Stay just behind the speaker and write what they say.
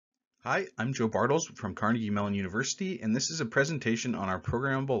Hi, I'm Joe Bartels from Carnegie Mellon University, and this is a presentation on our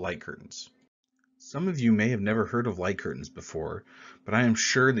programmable light curtains. Some of you may have never heard of light curtains before, but I am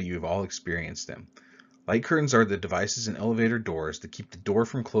sure that you have all experienced them. Light curtains are the devices in elevator doors that keep the door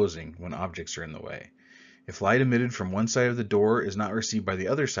from closing when objects are in the way. If light emitted from one side of the door is not received by the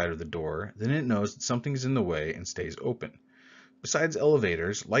other side of the door, then it knows that something is in the way and stays open. Besides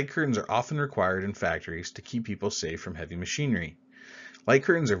elevators, light curtains are often required in factories to keep people safe from heavy machinery. Light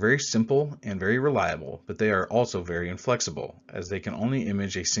curtains are very simple and very reliable, but they are also very inflexible, as they can only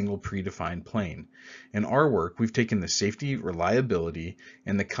image a single predefined plane. In our work, we've taken the safety, reliability,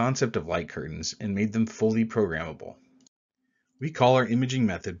 and the concept of light curtains and made them fully programmable. We call our imaging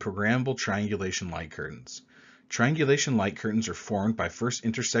method programmable triangulation light curtains. Triangulation light curtains are formed by first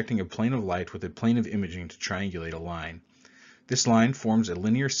intersecting a plane of light with a plane of imaging to triangulate a line. This line forms a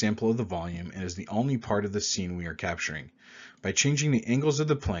linear sample of the volume and is the only part of the scene we are capturing. By changing the angles of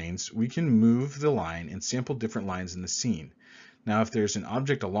the planes, we can move the line and sample different lines in the scene. Now, if there's an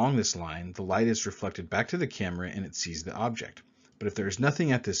object along this line, the light is reflected back to the camera and it sees the object. But if there is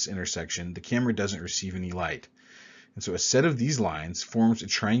nothing at this intersection, the camera doesn't receive any light. And so a set of these lines forms a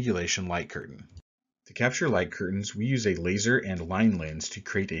triangulation light curtain. To capture light curtains, we use a laser and line lens to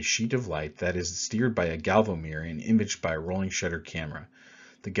create a sheet of light that is steered by a galvometer and imaged by a rolling shutter camera.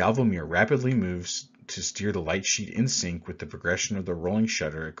 The galvometer rapidly moves to steer the light sheet in sync with the progression of the rolling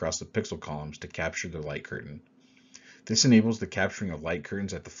shutter across the pixel columns to capture the light curtain. This enables the capturing of light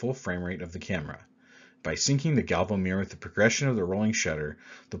curtains at the full frame rate of the camera. By syncing the galvometer with the progression of the rolling shutter,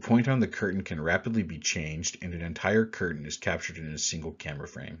 the point on the curtain can rapidly be changed and an entire curtain is captured in a single camera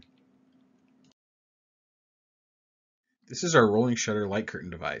frame. This is our rolling shutter light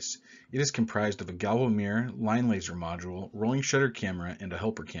curtain device. It is comprised of a galvometer, line laser module, rolling shutter camera, and a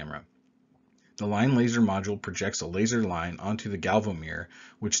helper camera. The line laser module projects a laser line onto the galvometer,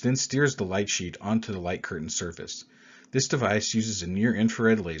 which then steers the light sheet onto the light curtain surface. This device uses a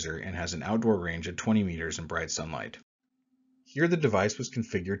near-infrared laser and has an outdoor range of 20 meters in bright sunlight. Here the device was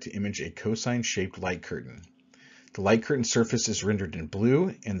configured to image a cosine-shaped light curtain. The light curtain surface is rendered in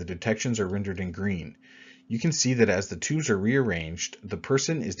blue and the detections are rendered in green. You can see that as the tubes are rearranged, the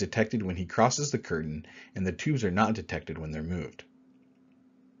person is detected when he crosses the curtain and the tubes are not detected when they're moved.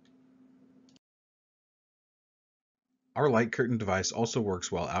 Our light curtain device also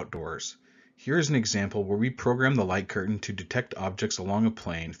works well outdoors. Here is an example where we program the light curtain to detect objects along a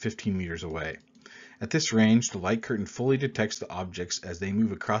plane 15 meters away. At this range, the light curtain fully detects the objects as they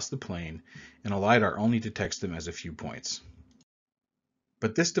move across the plane, and a LiDAR only detects them as a few points.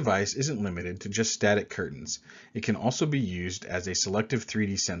 But this device isn't limited to just static curtains. It can also be used as a selective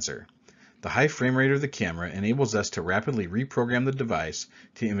 3D sensor. The high frame rate of the camera enables us to rapidly reprogram the device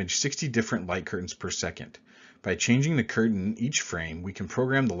to image 60 different light curtains per second. By changing the curtain in each frame, we can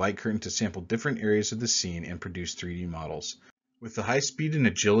program the light curtain to sample different areas of the scene and produce 3D models. With the high speed and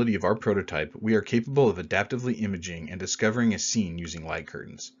agility of our prototype, we are capable of adaptively imaging and discovering a scene using light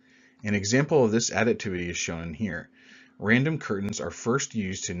curtains. An example of this adaptivity is shown here. Random curtains are first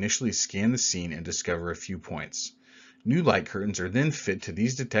used to initially scan the scene and discover a few points. New light curtains are then fit to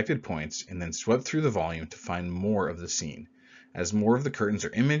these detected points and then swept through the volume to find more of the scene. As more of the curtains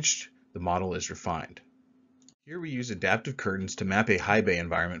are imaged, the model is refined. Here we use adaptive curtains to map a high bay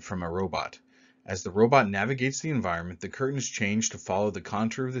environment from a robot. As the robot navigates the environment, the curtains change to follow the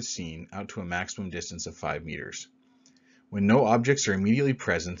contour of the scene out to a maximum distance of 5 meters. When no objects are immediately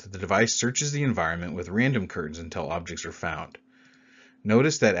present, the device searches the environment with random curtains until objects are found.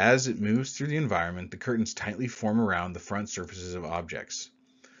 Notice that as it moves through the environment, the curtains tightly form around the front surfaces of objects.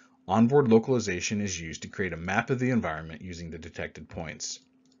 Onboard localization is used to create a map of the environment using the detected points.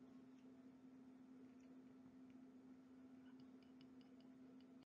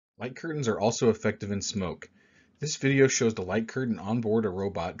 Light curtains are also effective in smoke. This video shows the light curtain onboard a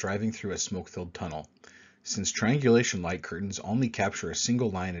robot driving through a smoke-filled tunnel. Since triangulation light curtains only capture a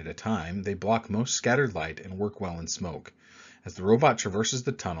single line at a time, they block most scattered light and work well in smoke. As the robot traverses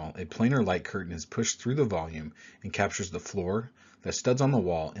the tunnel, a planar light curtain is pushed through the volume and captures the floor, the studs on the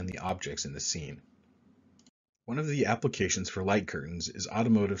wall, and the objects in the scene. One of the applications for light curtains is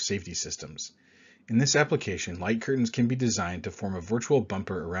automotive safety systems. In this application, light curtains can be designed to form a virtual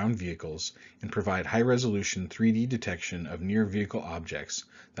bumper around vehicles and provide high-resolution 3D detection of near-vehicle objects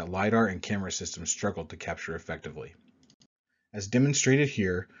that LiDAR and camera systems struggle to capture effectively. As demonstrated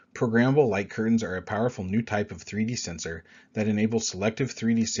here, programmable light curtains are a powerful new type of 3D sensor that enables selective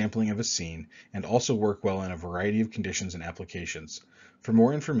 3D sampling of a scene and also work well in a variety of conditions and applications. For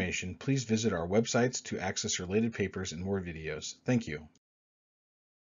more information, please visit our websites to access related papers and more videos. Thank you.